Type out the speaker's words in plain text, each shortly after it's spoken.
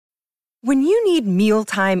When you need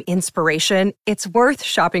mealtime inspiration, it's worth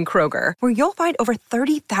shopping Kroger, where you'll find over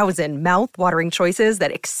 30,000 mouth-watering choices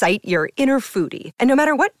that excite your inner foodie. And no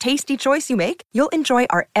matter what tasty choice you make, you'll enjoy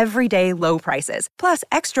our everyday low prices, plus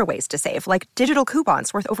extra ways to save, like digital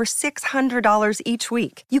coupons worth over $600 each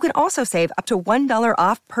week. You can also save up to $1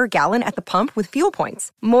 off per gallon at the pump with fuel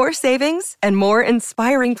points. More savings and more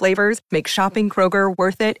inspiring flavors make shopping Kroger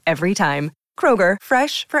worth it every time. Kroger,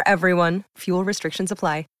 fresh for everyone. Fuel restrictions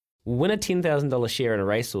apply. Win a $10,000 share in a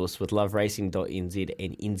racehorse with loveracing.nz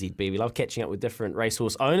and NZB. We love catching up with different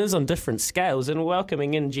racehorse owners on different scales and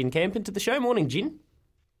welcoming in Jen Campen to the show. Morning, Jen.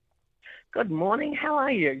 Good morning. How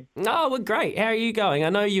are you? Oh, we're great. How are you going?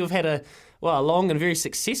 I know you've had a long and very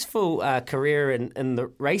successful career in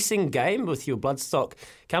the racing game with your Bloodstock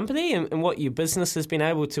company and what your business has been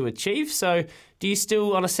able to achieve. So do you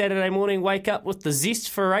still, on a Saturday morning, wake up with the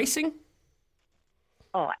zest for racing?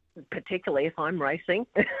 Oh, particularly if I'm racing.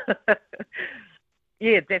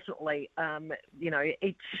 Yeah, definitely.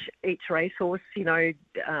 Each racehorse,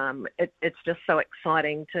 it's just so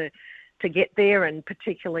exciting to get there, and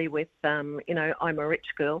particularly with, I'm a Rich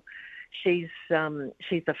Girl. She's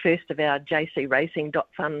the first of our JC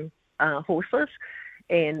Racing.fun horses,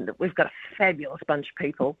 and we've got a fabulous bunch of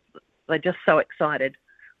people. They're just so excited.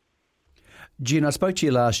 Jen, I spoke to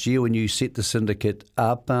you last year when you set the syndicate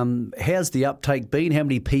up. How's the uptake been? How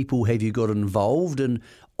many people have you got involved? And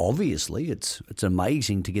obviously, it's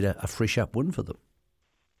amazing to get a fresh up win for them.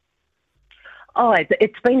 Oh,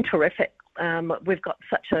 it's been terrific. We've got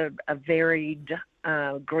such a varied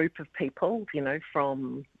group of people,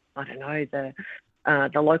 from, the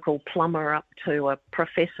local plumber up to a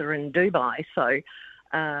professor in Dubai. So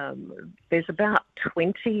there's about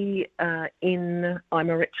 20 in I'm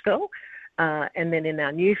a Rich Girl. And then in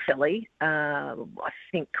our new filly, I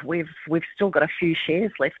think we've still got a few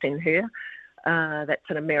shares left in her. That's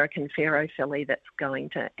an American Pharaoh filly that's going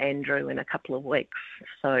to Andrew in a couple of weeks.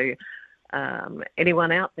 So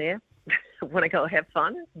anyone out there want to go have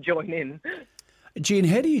fun, join in. Jen,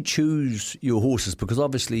 how do you choose your horses? Because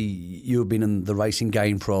obviously you've been in the racing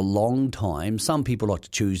game for a long time. Some people like to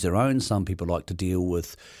choose their own. Some people like to deal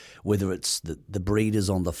with whether it's the breeders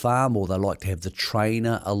on the farm or they like to have the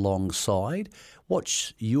trainer alongside.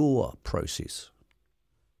 What's your process?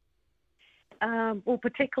 Well,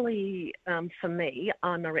 particularly for me,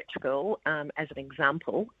 I'm a Rich Girl. As an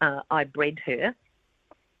example, I bred her.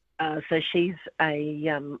 So she's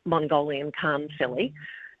a Mongolian Khan filly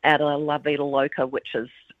out of La Vida Loca, which is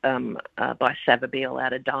by Savabeel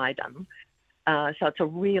out of Diadem. So it's a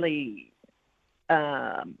really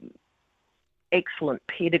excellent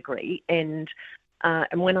pedigree, and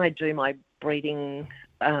when I do my breeding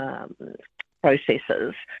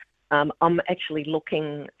processes, I'm actually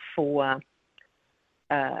looking for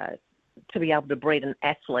to be able to breed an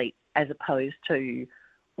athlete as opposed to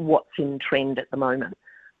what's in trend at the moment,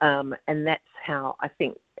 and that's how I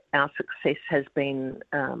think our success has been,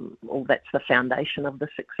 or that's the foundation of the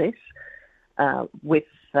success with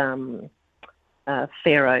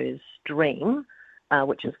Pharaoh's Dream,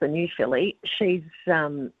 which is the new filly. She's,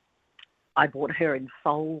 I bought her in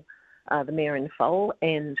foal, the mare in foal,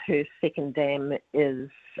 and her second dam is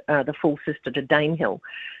the full sister to Danehill.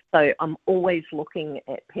 So I'm always looking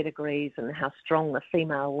at pedigrees and how strong the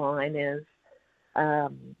female line is.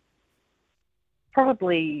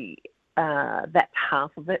 Probably that's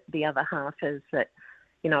half of it. The other half is that,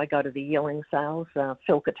 I go to the yearling sales.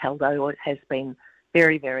 Phil Cataldo has been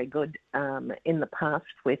very, very good in the past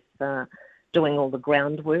with doing all the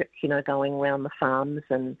groundwork, going around the farms,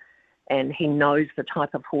 and he knows the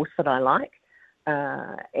type of horse that I like.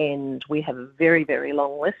 And we have a very, very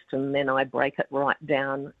long list, and then I break it right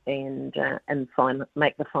down and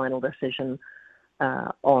make the final decision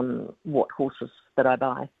on what horses that I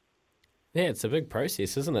buy. Yeah, it's a big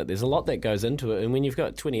process, isn't it? There's a lot that goes into it, and when you've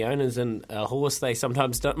got 20 owners in a horse, they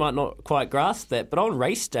sometimes might not quite grasp that. But on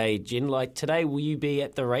race day, Jen, like today, will you be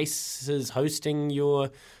at the races hosting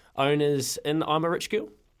your owners in I'm a Rich Girl?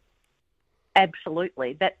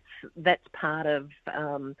 Absolutely. That's part of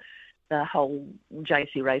the whole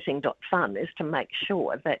jcracing.fun is to make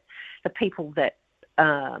sure that the people that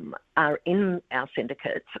are in our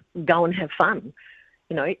syndicates go and have fun.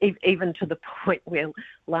 Even to the point where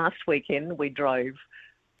last weekend we drove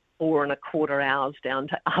 4.25 hours down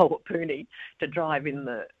to Awapuni to drive in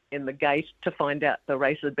the gate to find out the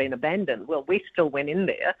race had been abandoned. Well, we still went in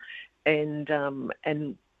there and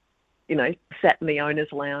sat in the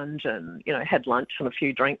owners' lounge and had lunch and a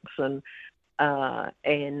few drinks and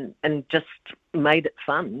just made it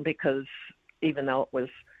fun, because even though it was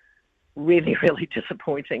really, really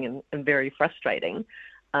disappointing and very frustrating,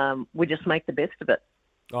 we just make the best of it.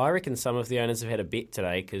 I reckon some of the owners have had a bet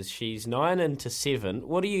today because she's 9-7.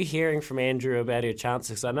 What are you hearing from Andrew about her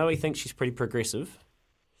chances? I know he thinks she's pretty progressive.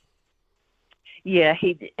 Yeah,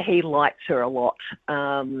 he likes her a lot.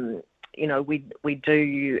 We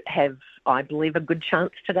do have, I believe, a good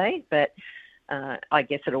chance today, but I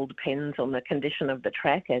guess it all depends on the condition of the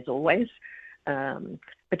track, as always.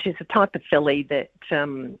 But she's a type of filly that,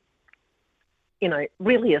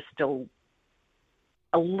 really is still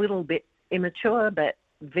a little bit immature, but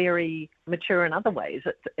very mature in other ways.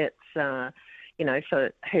 It's for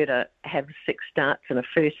her to have 6 starts and a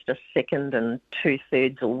first, a second, and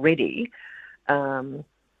 2/3 already.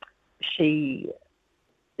 She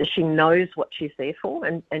knows what she's there for,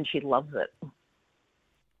 and she loves it.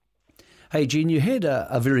 Hey, Jean, you had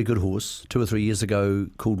a very good horse 2 or 3 years ago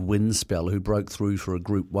called Windspell who broke through for a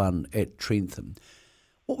Group 1 at Trentham.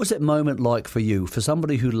 What was that moment like for you? For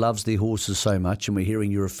somebody who loves their horses so much, and we're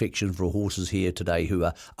hearing your affection for horses here today who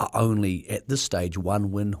are only, at this stage,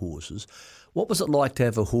 1-win horses, what was it like to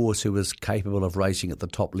have a horse who was capable of racing at the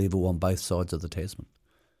top level on both sides of the Tasman?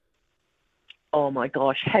 Oh, my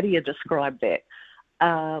gosh, how do you describe that?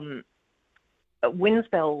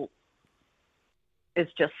 Windspell is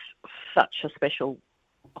just such a special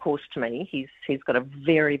horse to me. He's got a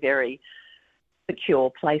very, very secure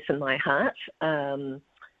place in my heart.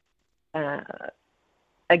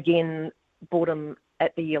 Again, bought him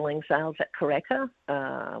at the yearling sales at Karaka.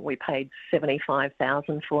 We paid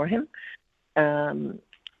 $75,000 for him, and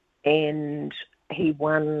he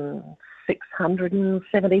won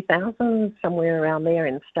 $670,000, somewhere around there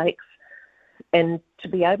in stakes. And to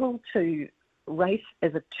be able to race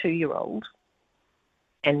as a 2-year-old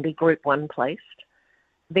and be Group 1 placed,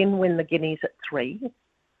 then win the Guineas at 3,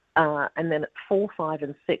 and then at 4, 5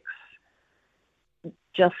 and 6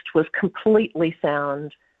 just was completely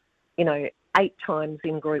sound, 8 times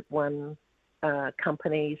in Group 1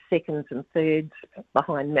 company, seconds and thirds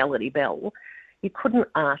behind Melody Bell. You couldn't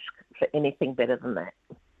ask for anything better than that.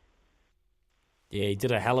 Yeah, he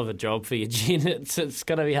did a hell of a job for you, Jen. It's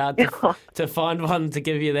going to be hard to find one to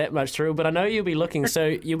give you that much thrill, but I know you'll be looking, so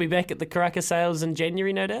you'll be back at the Karaka sales in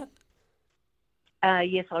January, no doubt?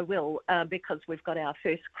 Yes, I will, because we've got our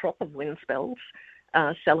first crop of Windspells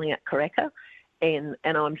selling at Karaka, and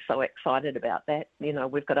I'm so excited about that.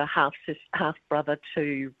 We've got a half brother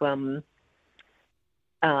to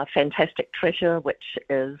Fantastic Treasure, which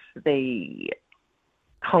is the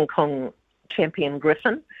Hong Kong champion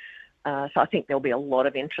Griffin. So I think there'll be a lot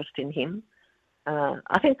of interest in him.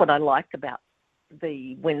 I think what I like about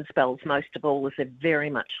the Windspells most of all is they're very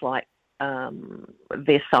much like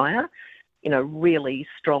their sire. Really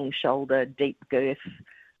strong shoulder, deep girth,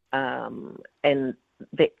 and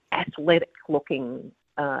they're athletic looking.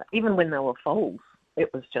 Even when they were foals,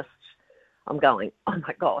 it was just, I'm going, oh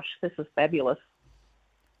my gosh, this is fabulous.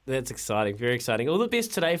 That's exciting, very exciting. All the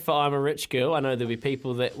best today for I'm a Rich Girl. I know there'll be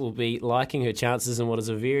people that will be liking her chances in what is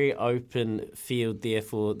a very open field there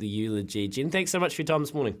for the eulogy. Jen, thanks so much for your time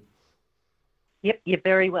this morning. Yep, you're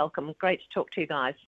very welcome. Great to talk to you guys.